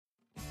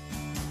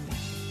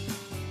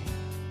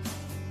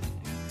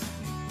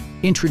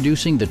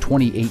Introducing the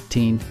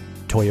 2018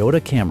 Toyota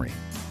Camry.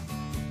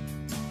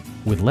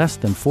 With less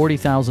than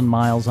 40,000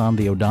 miles on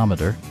the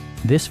odometer,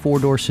 this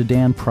four-door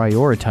sedan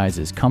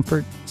prioritizes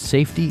comfort,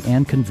 safety,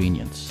 and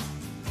convenience.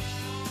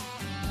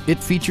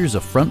 It features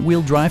a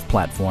front-wheel drive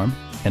platform,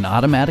 an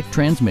automatic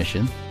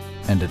transmission,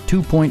 and a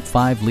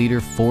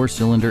 2.5-liter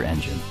four-cylinder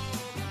engine.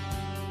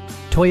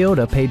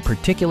 Toyota paid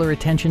particular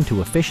attention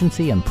to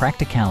efficiency and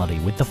practicality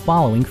with the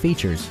following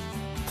features: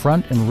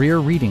 front and rear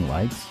reading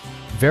lights,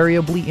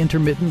 variably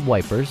intermittent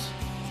wipers,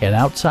 an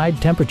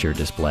outside temperature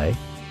display,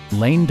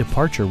 lane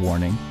departure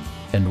warning,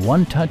 and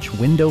one-touch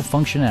window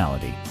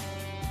functionality.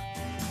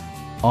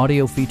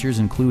 Audio features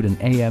include an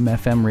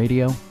AM/FM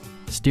radio,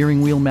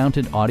 steering wheel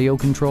mounted audio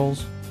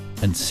controls,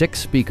 and 6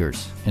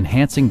 speakers,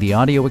 enhancing the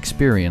audio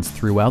experience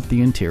throughout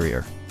the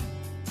interior.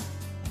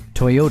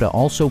 Toyota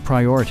also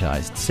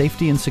prioritized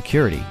safety and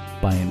security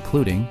by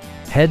including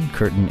head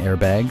curtain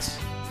airbags,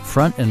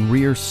 front and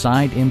rear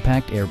side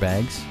impact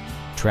airbags,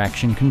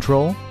 traction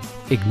control,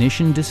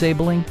 ignition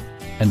disabling,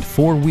 and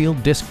 4-wheel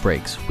disc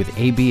brakes with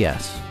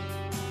ABS.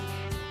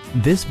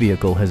 This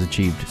vehicle has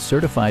achieved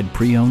certified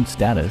pre-owned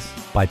status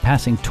by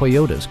passing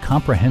Toyota's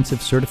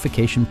comprehensive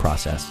certification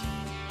process.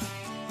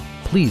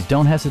 Please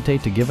don't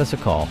hesitate to give us a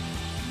call